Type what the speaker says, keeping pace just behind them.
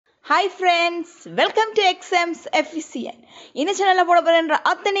Hi friends, welcome to XM's Efficient. இந்த சேனல்ல போட போற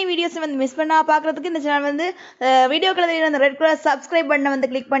அத்தனை வீடியோஸ் வந்து மிஸ் பண்ணா பார்க்கிறதுக்கு இந்த சேனல் வந்து வீடியோக்குள்ள தெரியுற அந்த ரெட் கலர் சப்ஸ்கிரைப் பட்டனை வந்து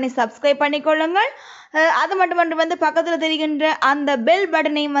கிளிக் பண்ணி சப்ஸ்கிரைப் பண்ணிக்கொள்ளுங்கள். அது மட்டுமன்று வந்து பக்கத்துல தெரிகின்ற அந்த பெல்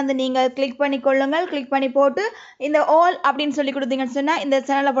பட்டனையும் வந்து நீங்க கிளிக் பண்ணிக்கொள்ளுங்கள். கிளிக் பண்ணி போட்டு இந்த ஆல் அப்படின்னு சொல்லி கொடுத்தீங்கன்னு சொன்னா இந்த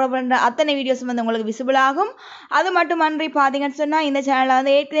சேனல்ல போட போற அத்தனை வீடியோஸ் வந்து உங்களுக்கு விசிபிள் ஆகும். அது மட்டுமன்றி பாத்தீங்கன்னு சொன்னா இந்த சேனல்ல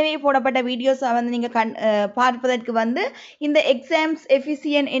வந்து ஏற்கனவே போடப்பட்ட வீடியோஸ் வந்து நீங்க பார்ப்பதற்கு வந்து இந்த எக்ஸாம்ஸ்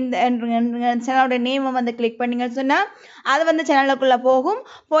எஃபிசியன்ட் இந்த சேனலோட நேமை வந்து கிளிக் பண்ணீங்கன்னு சொன்னா அது வந்து சேனலுக்குள்ள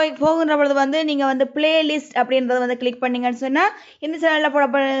போகின்ற பொழுது வந்து நீங்க வந்து பிளேலிஸ்ட் அப்படின்றத வந்து கிளிக் பண்ணீங்கன்னு சொன்னா இந்த சேனல்ல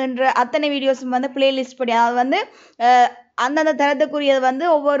போடப்படுகின்ற அத்தனை வீடியோஸும் வந்து பிளேலிஸ்ட் படி அது வந்து அந்தந்த தரத்துக்குரியது வந்து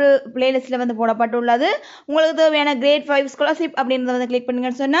ஒவ்வொரு பிளேலிஸ்ட்ல வந்து போடப்பட்டுள்ளது. உங்களுக்கு தேவையான கிரேட் 5 ஸ்காலர்ஷிப் அப்படின்றத வந்து கிளிக்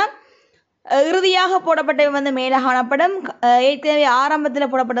பண்ணீங்கன்னு சொன்னா இறுதியாக போடப்பட்டவை வந்து மேலே காணப்படும். ஏற்கனவே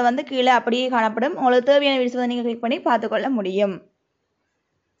ஆரம்பத்தில் போடப்பட்டது வந்து கீழே அப்படியே காணப்படும். உங்களுக்கு தேவையான வீடியோஸ் வந்து நீங்கள் கிளிக் பண்ணி பார்த்துக்கொள்ள முடியும்.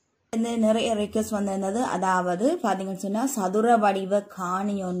 நிறைய ரிக்வெஸ்ட் வந்திருந்தது. அதாவது பார்த்தீங்கன்னு சொன்னால் சதுர வடிவ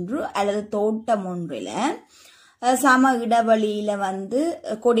காணி ஒன்று அல்லது தோட்டம் ஒன்றில் சம இடைவெளியில வந்து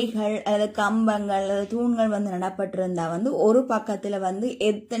கொடிகள் அல்லது கம்பங்கள் அல்லது தூண்கள் வந்து நடப்பட்டிருந்தா வந்து ஒரு பக்கத்துல வந்து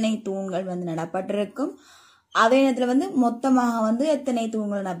எத்தனை தூண்கள் வந்து நடப்பட்டிருக்கும், அதே நேரத்தில் வந்து மொத்தமாக வந்து எத்தனை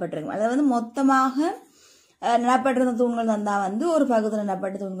தூண்கள் நடப்பட்டிருக்கும். அதாவது வந்து மொத்தமாக நடப்பட்டிருந்த தூண்கள் தந்தால் வந்து ஒரு பக்கத்தில்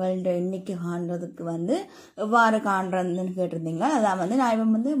நடப்பட்ட தூண்கள் எண்ணிக்கை காண்றதுக்கு வந்து எவ்வாறு காண்றதுன்னு கேட்டிருந்தீங்க. அதான் வந்து நான் இப்போ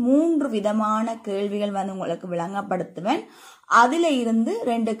வந்து 3 விதமான கேள்விகள் வந்து உங்களுக்கு விளங்கப்படுத்துவேன். அதில் இருந்து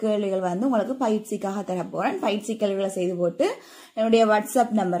 2 கேள்விகள் வந்து உங்களுக்கு பயிற்சிக்காக தரப்போறேன். பயிற்சி கேள்விகளை செய்து போட்டு என்னுடைய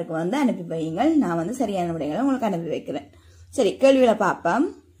வாட்ஸ்அப் நம்பருக்கு வந்து அனுப்பி வையுங்கள். நான் வந்து சரியான விடைகளை உங்களுக்கு அனுப்பி வைக்கிறேன். சரி, கேள்விகளை பார்ப்போம்.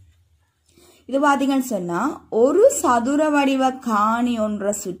 இது பார்த்தீங்கன்னு சொன்னா ஒரு சதுர வடிவ காணி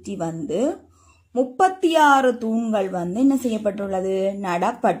ஒன்றை சுற்றி வந்து 36 தூண்கள் வந்து என்ன செய்யப்பட்டுள்ளது,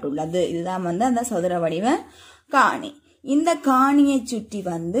 நடப்பட்டுள்ளது. இதுதான் வந்து அந்த சதுர வடிவ காணி. இந்த காணியை சுற்றி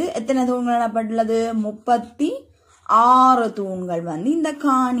வந்து எத்தனை தூண்கள் நடப்பட்டுள்ளது, 36 தூண்கள் வந்து இந்த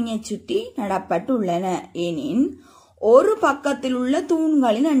காணியை சுற்றி நடப்பட்டுள்ளன. எனின் ஒரு பக்கத்தில் உள்ள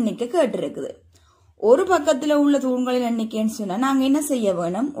தூண்களின் எண்ணிக்கை கேட்டிருக்குது. ஒரு பக்கத்துல உள்ள தூண்களின் எண்ணிக்கைன்னு சொன்னா நாங்க என்ன செய்ய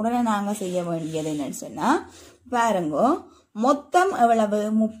வேணும், உடனே நாங்க செய்ய வேண்டியது என்னன்னு சொன்னா பாருங்க, மொத்தம் எவ்வளவு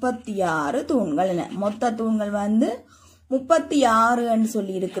 36 தூண்கள். மொத்த தூண்கள் வந்து 36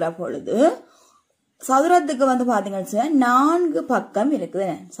 சொல்லி இருக்கிற பொழுது சதுரத்துக்கு வந்து பாத்தீங்கன்னா 4 பக்கம் இருக்குது.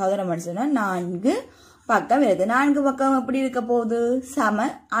 சதுரம் சொன்னா 4 பக்கம் இருக்குது. 4 பக்கம் எப்படி இருக்க போகுது, சம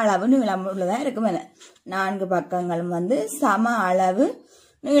அளவு நீளம் உள்ளதா இருக்கும். 4 பக்கங்களும் வந்து சம அளவு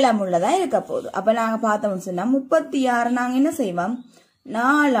நீளம் உள்ளதா இருக்க போகுது. அப்ப நாங்க பார்த்தோம்னு சொன்னா 36 நாங்க என்ன செய்வோம்,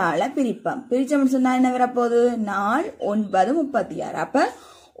 4ஆல பிரிப்போம். பிரிச்சோம்னு சொன்னா என்ன வரப்போகுது, 4 9 36. அப்ப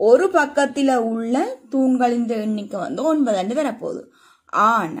ஒரு பக்கத்துல உள்ள தூண்களின் எண்ணிக்கை வந்து 9 வரப்போகுது.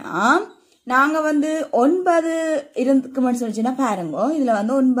 ஆனா நாங்க வந்து 9 இருக்குமென்னு சொல்லிச்சுன்னா பாருங்க, இதுல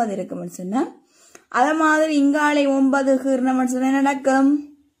வந்து 9 இருக்குமென்னு சொன்னா அத மாதிரி இங்காலை 9 கீர்ணம்னு சொன்னா நடக்கும்.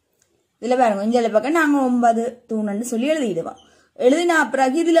 இதுல பாருங்க, இஞ்சால பக்கம் நாங்க 9 தூணு சொல்லி எழுதிடுவோம். எழுதினா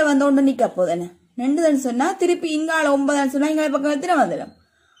பிறகு இதுல வந்து ஒன்று நிக்க போதுன்னு 2 சொன்னா திருப்பி இங்கால 9 சொன்னா இங்கால பக்கம் எத்தனை வந்துடும்,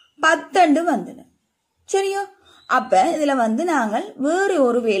 10 வந்துடும். சரியோ? அப்ப இதுல வந்து நாங்கள் வேறு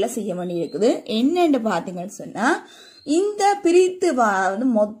ஒரு வேலை செய்ய வேண்டி இருக்குது. என்னன்னு பாத்தீங்கன்னு சொன்னா இந்த பிரித்து வந்து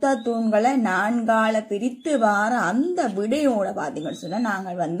மொத்த தூண்களை 4ஆல பிரித்து வார அந்த விடையோட பாத்தீங்கன்னு சொன்னா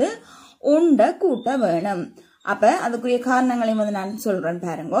நாங்கள் வந்து உண்ட கூட்ட வேணும். அப்ப அதுக்குரிய காரணங்களையும் வந்து நான் சொல்றேன்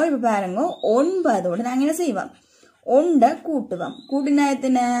பாருங்க. இப்ப பாருங்க, 9ஓட நாங்க என்ன செய்வோம், ஒண்ட கூட்டுவோம். கூட்டினா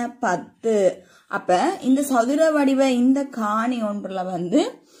எத்தனை, 10. அப்ப இந்த சதுர வடிவ இந்த காணி ஒன்றுல வந்து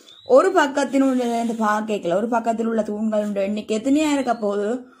ஒரு பக்கத்தினுடைய பாக்கைகள் ஒரு பக்கத்தில் உள்ள தூண்களுடைய எண்ணிக்கை எத்தனையா இருக்க போகுது,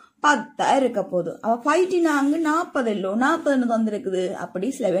 10 இருக்க போகுது. அவ 5 நாங்க 40 இல்லோ 40 தந்திருக்குது. அப்படி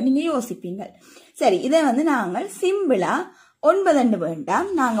சில பேர் நீங்க யோசிப்பீங்க. சரி, இதை வந்து நாங்கள் சிம்பிளா 9 வேண்டாம்,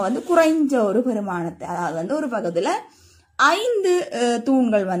 நாங்க வந்து குறைஞ்ச ஒரு பெருமானத்தை, அதாவது வந்து ஒரு பக்கத்துல 5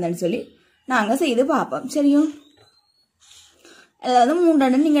 தூண்கள் வந்தன்னு சொல்லி நாங்க செய்து பார்ப்போம். சரியும்? அதாவது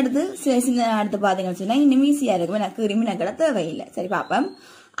 3 நீங்க எடுத்து சின்ன எடுத்து பாத்தீங்கன்னு சொன்னா இன்னும் ஈஸியா இருக்கும். எனக்கு கிருமி கடை தேவையில்லை. சரி, பார்ப்போம்.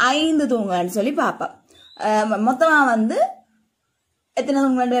 5 தூண்கள் சொல்லி பார்ப்போம். மொத்தமா வந்து எத்தனை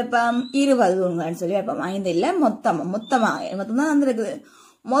தூண்கள் வைப்போம், 20 தூண்கள் சொல்லி வைப்போம். 5 இல்ல, மொத்தம் தான் வந்துருக்குது.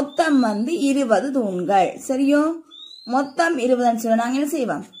 மொத்தம் வந்து 20 தூண்கள். சரியோ? மொத்தம் 20 சொல்ல நாங்க என்ன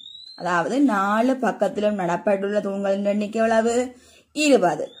செய்வோம், அதாவது 4 பக்கத்திலும் நடப்பட்டுள்ள தூண்களின் எண்ணிக்கை எவ்வளவு,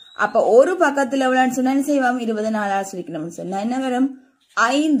 20. அப்ப ஒரு பக்கத்துல எவ்வளவுன்னு சொன்னா என்ன செய்வோம், 20 4ஆல் சுருக்கணும்னு சொன்னா என்ன வரும்,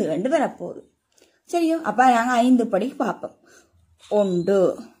 5 வரப்போகுது. சரியோ? அப்ப நாங்க 5 படி பார்ப்போம். 1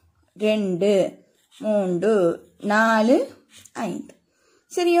 2 3 4 5.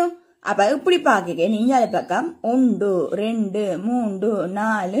 சரியோ? அப்ப இப்படி பாக்க நீங்க பக்கம் 1 2 3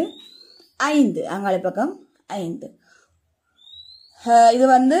 4 5, அங்கால பக்கம் 5. இது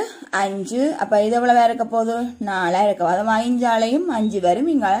வந்து 5. அப்ப இது எவ்வளவு இருக்க போகுது 4 இருக்க. அது 5ஆலையும் 5 வரும்,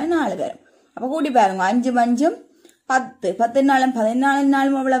 இங்கால 4 வரும். அப்ப கூட்டி பாருங்க 5 5 10, 10 4 14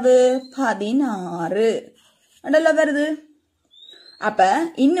 4 எவ்வளவு 16 அடல வருது. அப்ப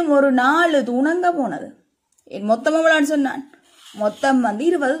இன்னும் ஒரு 4 தூணங்க போனது. மொத்தம் எவ்வளவுன்னு சொன்னான், மொத்தம் வந்து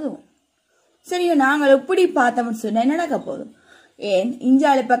 20 தூண். சரியா, நாங்கள் எப்படி பார்த்தோம்னு சொன்னா என்ன நடக்க போதும், ஏன்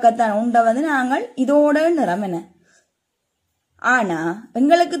இஞ்சாலி பக்கத்தான் உண்டை வந்து நாங்கள் இதோட நிறம் என்ன. ஆனா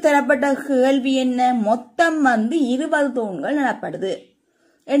எங்களுக்கு தரப்பட்ட கேள்வி என்ன, மொத்தம் வந்து 20 தூண்கள் நடப்படுது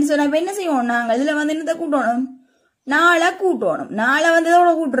என்று சொன்ன என்ன செய்வோம், நாங்கள் இதுல வந்து என்னத்தை கூட்டணும், 4 கூட்டணும். 4 வந்து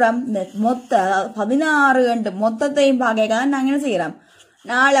இதோட கூட்டுறோம், இந்த மொத்த 16 என்று மொத்தத்தையும் பார்க்க நாங்க என்ன செய்யறோம்,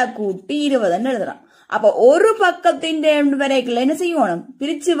 4 கூட்டி 20 எழுதுறோம். அப்ப ஒரு பக்கத்தின் வரைக்கும் என்ன செய்யணும்,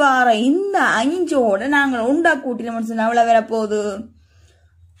 பிரிச்சு வார இந்த 5ஓட நாங்கள் உண்டா கூட்டினோம்னு சொன்னா எவ்வளவு வரப்போகுது,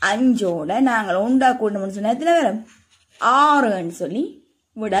 5ஓட நாங்கள் உண்டா கூட்டணும்னு சொன்னா எத்தனை வரும் 6ன்னு சொல்லி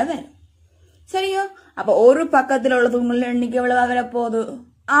விட வரும். சரியா, அப்ப ஒரு பக்கத்துல உள்ள தூண்கள் எண்ணிக்கை எவ்வளவா வரப்போகுது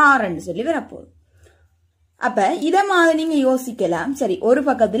 6ன்னு சொல்லி வரப்போகுது. அப்ப இத மாதிரி நீங்க யோசிக்கலாம். சரி, ஒரு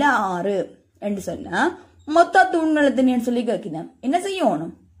பக்கத்துல 6 என்று சொன்னா மொத்த தூண்கள் எத்தனைன்னு சொல்லி கேட்கணும். என்ன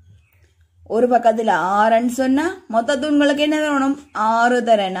செய்யணும், ஒரு பக்கத்துல 6ன்னு சொன்னா மொத்த தூண்களுக்கு என்ன வேணும், 6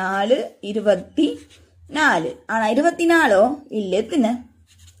 தர 4 24. ஆனா 24 இல்ல எத்தனை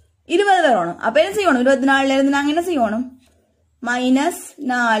 20 வரணும். அப்ப என்ன செய்யணும், 24ல இருந்து நாங்க என்ன செய்யணும்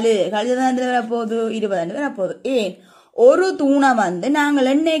 -4 கழிச்சது வரப்போகுது 20 வரப்போகுது. ஏன் ஒரு தூணை வந்து நாங்கள்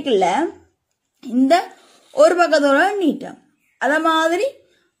எண்ணிக்கல இந்த ஒரு பக்கத்தோட எண்ணிட்டோம், அத மாதிரி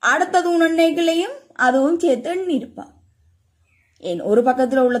அடுத்த தூண் எண்ணிக்கலையும் அதுவும் சேர்த்து எண்ணிருப்பான். ஏன் ஒரு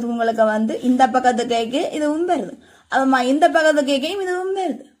பக்கத்துல உள்ள தூண்களுக்கு வந்து இந்த பக்கத்து கேக்கு இதுவும் வருது, அதுமா இந்த பக்கத்து கேக்கையும் இதுவும்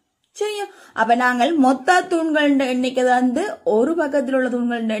வருது. சரியா, அப்ப நாங்கள் மொத்த தூண்கள் எண்ணிக்கை வந்து ஒரு பக்கத்தில் உள்ள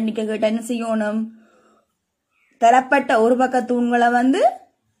தூண்கள் எண்ணிக்கை கேட்ட என்ன செய்யணும், தரப்பட்ட ஒரு பக்க தூண்களை வந்து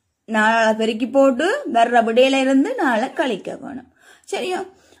 4 பெருக்கி போட்டு வர்ற விடையில இருந்து 4 கழிக்க வேணும். சரியா,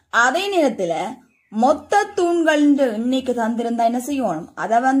 அதே நேரத்துல மொத்த தூண்கள் எண்ணிக்கை தந்திருந்தா என்ன செய்யணும்,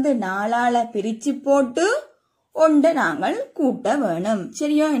 அதை வந்து 4ஆல பிரிச்சு போட்டு ஒன்று நாங்கள் கூட்ட வேணும்.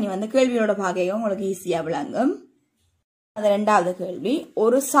 சரியா, இனி வந்து கேள்வியோட பாகையும் உங்களுக்கு ஈஸியா விளங்கும். அது 2வது கேள்வி,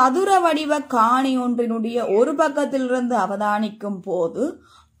 ஒரு சதுர வடிவ காணி ஒன்றினுடைய ஒரு பக்கத்திலிருந்து அவதானிக்கும் போது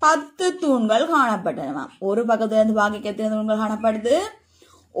 10 தூண்கள் காணப்பட்டன. ஒரு பக்கத்துல இருந்து பாகைக்கு எத்தனை தூண்கள் காணப்படுது,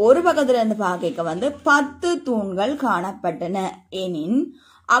 ஒரு பக்கத்துல இருந்து பாகைக்கு வந்து 10 தூண்கள் காணப்பட்டன எனின்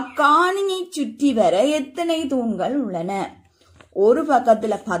அக்காணியை சுற்றி வர எத்தனை தூண்கள் உள்ளன. ஒரு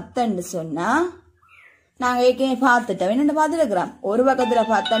பக்கத்துல 10ன்னு சொன்னா நாங்க ஏற்கனவே பார்த்துட்டோம், என்னென்ன பார்த்துருக்கிறோம், ஒரு பக்கத்துல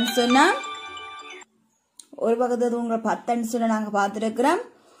 10ன்னு சொன்னா ஒரு பக்கத்துல தூண்கள் 10ன்னு சொன்னா நாங்க பார்த்துருக்கிறோம்.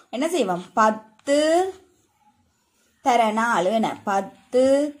 என்ன செய்வோம், 10 தர 4 என்ன 10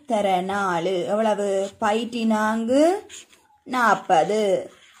 தர 4 எவ்வளவு 14 40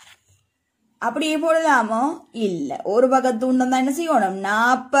 அப்படியே போடலாமோ, இல்ல ஒரு பக்கத்து தூண்டம் தான் என்ன செய்யணும்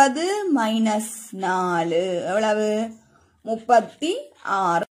 40 - 4 எவ்வளவு 36.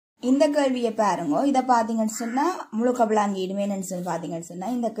 இந்த கேள்வியை பாருங்க, இதை பாத்தீங்கன்னு சொன்னா முழுக்க விளாங்கிடுமே சொல்லி பாத்தீங்கன்னு சொன்னா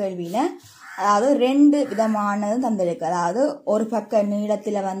இந்த கேள்வியில அதாவது 2 விதமானது தந்திருக்கு. அதாவது ஒரு பக்க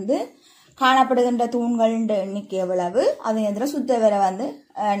நீளத்துல வந்து காணப்படுகின்ற தூண்கள் எண்ணிக்கை எவ்வளவு, அதே நேரத்தில் சுத்த வர வந்து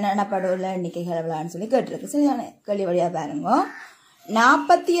நடப்படுள்ள எண்ணிக்கைகள் எவ்வளவுன்னு சொல்லி கேட்டிருக்கு. சரியான கேள்வி வழியா பாருங்க,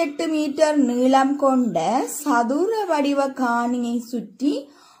 48 மீட்டர் நீளம் கொண்ட சதுர வடிவ காணியை சுற்றி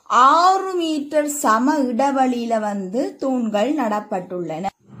 6 மீட்டர் சம இடைவெளியில வந்து தூண்கள் நடப்பட்டுள்ளன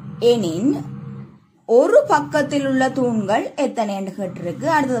எனின் ஒரு பக்கத்தில் உள்ள தூண்கள் எத்தனை என்று கேட்டிருக்கு.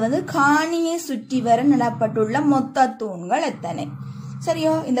 அடுத்தது வந்து காணியை சுற்றி வர நடப்பட்டுள்ள மொத்த தூண்கள் எத்தனை.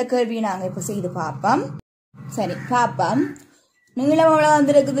 சரியோ, இந்த கேள்வியை நாங்க இப்ப செய்து பார்ப்போம். சரி பார்ப்போம். நீளம் எவ்வளவு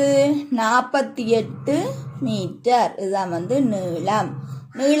வந்திருக்குது 48 மீட்டர். இதுதான் வந்து நீளம்.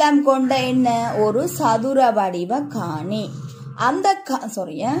 நீளம் கொண்ட என்ன ஒரு சதுர வடிவ காணி.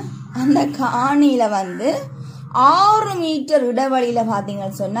 அந்த காணியில வந்து 6 மீட்டர் இடைவெளியில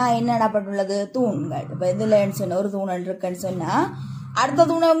பாத்தீங்கன்னு சொன்னா என்ன நடப்பட்டுள்ளது தூண்கள். இப்ப இதுல சொன்ன ஒரு தூண் இருக்குன்னு சொன்னா அடுத்த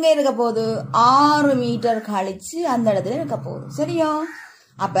தூண் எங்க இருக்க போகுது 6 மீட்டர் கழிச்சு அந்த இடத்துல இருக்க போகுது. சரியா,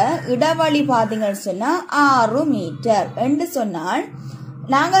 அப்ப இடைவெளி பாத்தீங்கன்னு சொன்னா 6 மீட்டர் என்று சொன்னால்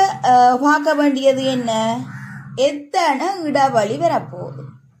நாங்க பார்க்க வேண்டியது என்ன, எத்தனை இடைவெளி வரப்போகுது.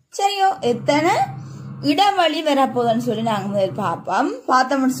 சரியோ, எத்தனை இடைவெளி வரப்போகுதுன்னு சொல்லி நாங்க முதல் பார்ப்போம்.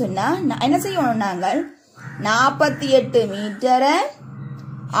 பார்த்தோம்னு சொன்னா என்ன செய்யணும், நாங்கள் 48 மீட்டரை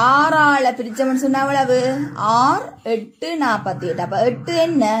 6ஆல பிரிச்சோம்னு சொன்னா எவ்வளவு 6 8 48. அப்ப 8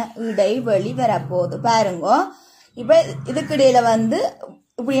 என்ன இடைவெளி வரப்போகுது பாருங்க. இப்ப இதுக்கு இடையில வந்து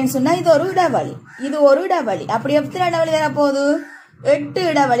இப்படின்னு சொன்னா இது ஒரு இடைவெளி, இது ஒரு இடைவெளி. அப்படி எத்தனை இடைவெளி வரப்போகுது 8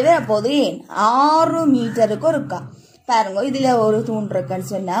 இடைவெளி வரப்போகுது. ஏன் 6 மீட்டருக்கு ஒருக்கா. பாருங்க இதுல ஒரு தூண்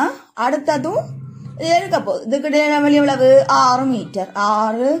இருக்குன்னு சொன்னா அடுத்ததும் இது இருக்க போகுது. இதுக்கு இடைவெளி எவ்வளவு? 6 மீட்டர்.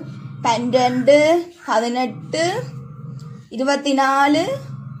 6, 12, 18, 24,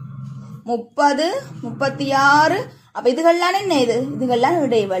 30, 36. அப்ப இதுகள்லாம் என்ன? இதுகள்லாம்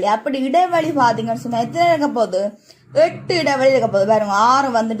இடைவெளி. அப்படி இடைவெளி பாத்தீங்கன்னு சொன்னா எத்தனை இருக்க போகுது? 8 இடைவெளி இருக்க போகுது. பாருங்க 6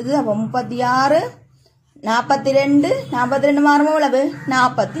 வந்துடுது. அப்ப 36, 42, 42 மாறும் எவ்வளவு?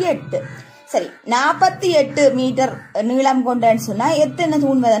 48. சரி, 48 மீட்டர் நீளம் கொண்டன்னு சொன்னா எத்தனை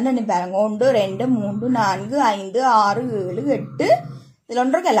தூண் வருதுன்னு பாருங்க. 1, 2, 3, 4, 5, 6, 7, 8. இதுல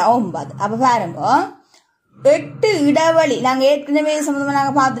ஒன்றுக்கெல்லாம் 9. அப்ப பாருங்க 8 இடைவெளி. நாங்க ஏற்கனவே சம்பந்தமா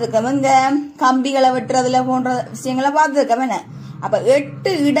நாங்க பார்த்துருக்கோம். இங்க கம்பிகளை வெட்டுறதுல போன்ற விஷயங்களை பார்த்துருக்கோம். என்ன? அப்ப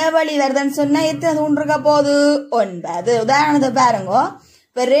 8 இடைவெளி வருதுன்னு சொன்னா எத்தனை தூண் இருக்க போகுது? 9. உதாரணத்தை பாருங்க.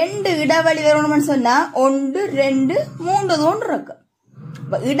 இப்ப 2 இடைவெளி வரணும்னு சொன்னா 1, 2, 3 தூண் இருக்கு.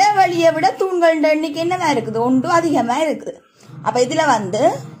 இடைவெளியை விட தூண்கள் எண்ணிக்கை என்னவா இருக்குது? 1 அதிகமா இருக்குது. அப்ப இதுல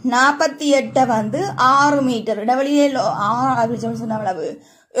 48 6 மீட்டர் இடைவெளியில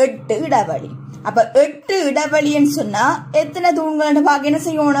 8 இடைவெளி. அப்ப 8 இடைவெளின்னு சொன்னா எத்தனை தூண்கள் பார்க்க என்ன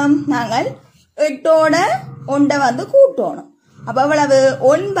செய்யணும்? நாங்கள் 8ஓட 1 கூட்டணும். அப்ப எவ்வளவு?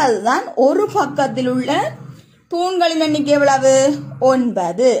 9 தான். ஒரு பக்கத்தில் உள்ள தூண்களின் எண்ணிக்கை எவ்வளவு?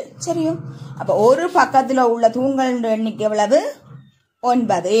 9. சரியும். அப்ப ஒரு பக்கத்துல உள்ள தூண்களின் எண்ணிக்கை எவ்வளவு?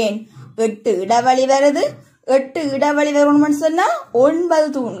 9. ஏன் 8 இடைவெளி வருது. 8 இடைவெளி வரணும்னு சொன்னா 9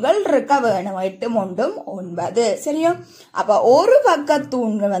 தூண்கள் இருக்க வேணும். 8 1 9. சரியா? அப்ப ஒரு பக்க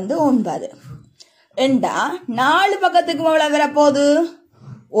தூண்கள் 9. ஏண்டா 4 பக்கத்துக்கு எவ்வளவு வரப்போகுது?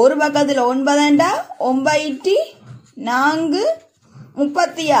 ஒரு பக்கத்துல 9 9 4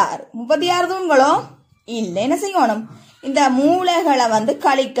 36. 36 தூண்களோ இல்ல. என்ன செய்யணும்? இந்த மூலைகளை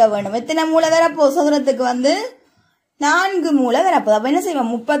கழிக்க வேணும். எத்தனை மூலை வரப்போகுது? சதுரத்துக்கு 4 மூலை வரப்போகுது. அப்ப என்ன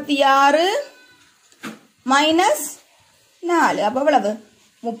செய்வோம்? 36 - 4. அப்ப எவ்வளவு?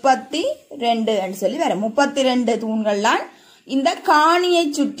 32 சொல்லி வர 32 தூண்கள்லாம் இந்த காணியை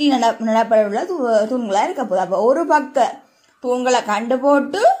சுற்றி நடப்பட உள்ள தூண்களா இருக்க போகுது. அப்ப ஒரு பக்க தூண்களை கண்டு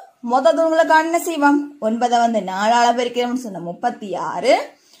போட்டு மொத்த தூண்களை என்ன செய்வோம்? 9 4ஆல பெருக்கிறோம்னு சொன்ன 36.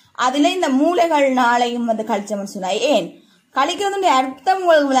 அதுல இந்த மூலைகள் 4ஐயும் கழிச்சோம்னு சொன்னா ஏன் கழிக்கிறது அர்த்தம்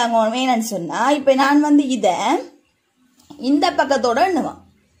உங்களுக்கு விளங்கணும். ஏன்னு சொன்னா இப்ப நான் இத இந்த பக்கத்தோட எண்ணுவான்.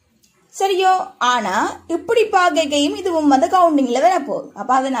 சரியோ? ஆனா இப்படி பார்க்கையும் இதுவும் கவுண்டிங்ல வர போகுது.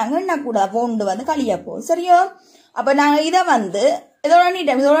 அப்ப அதை நாங்க எண்ணக்கூடாது. 1 கழிய போகுது. சரியோ? அப்ப நாங்க இத இதோட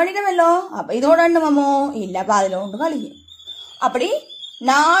எண்ணிட்டோம் இல்லோ. அப்ப இதோட எண்ணுவோமோ? இல்ல. அப்ப அதுல 1 கழியும். அப்படி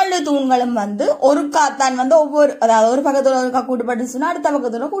 4 தூண்களும் ஒரு காத்தான் ஒவ்வொரு, அதாவது ஒரு பக்கத்துல ஒரு கூட்டுப்பட்டுச்சுன்னா அடுத்த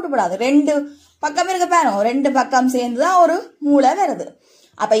பக்கத்துல கூட்டுப்படாது. 2 பக்கம் இருக்க பாருங்க. 2 பக்கம் சேர்ந்துதான் ஒரு மூளை வருது.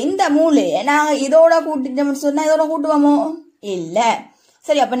 அப்ப இந்த மூளையை நாங்க இதோட கூட்டிட்டோம்னு சொன்னா இதோட கூட்டுவோமோ? இல்ல.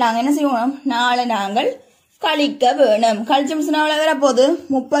 சரி, அப்ப நாங்க என்ன செய்வோம்? 4 நாங்கள் கழிக்க வேணும். கழிச்சோம்னு சொன்னா வரப்போகுது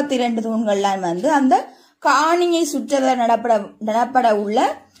 32 தூண்கள்லாம் அந்த காணியை சுற்ற நடப்பட உள்ள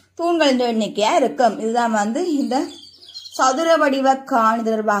தூண்களின் எண்ணிக்கையா இருக்கும். இதுதான் இந்த சதுர வடிவ காணி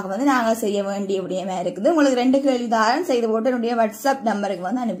தொடர்பாக நாங்க செய்ய வேண்டிய விடயமா இருக்குது. உங்களுக்கு 2 கேள்விதாரன் செய்து போட்டு என்னுடைய வாட்ஸ்அப்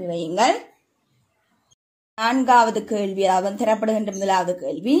நம்பருக்கு அனுப்பி வையுங்கள். 4வது கேள்வி, தரப்படுகின்ற 1வது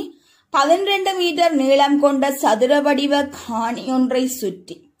கேள்வி. 12 மீட்டர் நீளம் கொண்ட சதுர வடிவ காணி ஒன்றை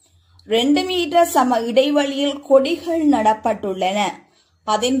சுற்றி 2 மீட்டர் சம இடைவெளியில் கொடிகள் நடப்பட்டுள்ளன.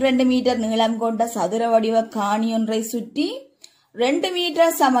 12 மீட்டர் நீளம் கொண்ட சதுர வடிவ காணி ஒன்றை சுற்றி 2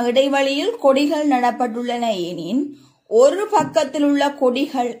 மீட்டர் சம இடைவெளியில் கொடிகள் நடப்பட்டுள்ளன எனின் ஒரு பக்கத்தில் உள்ள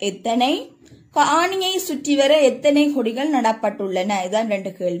கொடிகள் எத்தனை? காணியை சுற்றி வர எத்தனை கொடிகள் நடப்பட்டுள்ளன? இதுதான்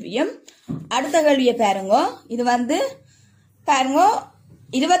 2 கேள்வியும். அடுத்த கேள்வியை பாருங்க. இது பாருங்க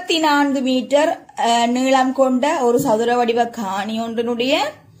 24 மீட்டர் நீளம் கொண்ட ஒரு சதுர வடிவ காணி ஒன்றினுடைய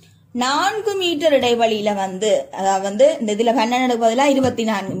 4 மீட்டர் இடைவெளியில அதாவது இந்த இதுல 12 பதிலாக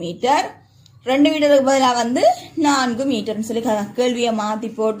 24 மீட்டர், 2 மீட்டருக்கு பதிலாக 4 மீட்டர் சொல்லி கேள்வியை மாத்தி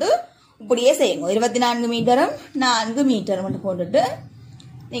போட்டு இப்படியே செய்யுங்க. 24 மீட்டரும் 4 மீட்டரும் மட்டும் போட்டுட்டு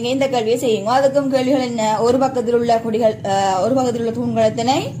நீங்க இந்த கேள்வியை செய்யுங்க. அதுக்கும் கேள்விகள் என்ன? ஒரு பக்கத்தில் உள்ள கொடிகள், ஒரு பக்கத்தில் உள்ள தூண்கள்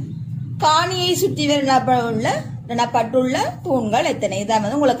எத்தனை? காணியை சுற்றி நடப்பட்டுள்ள தூண்கள் எத்தனை?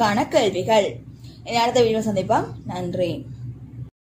 இதான் உங்களுக்கான கேள்விகள். அடுத்த வீடியோ சந்திப்போம். நன்றி.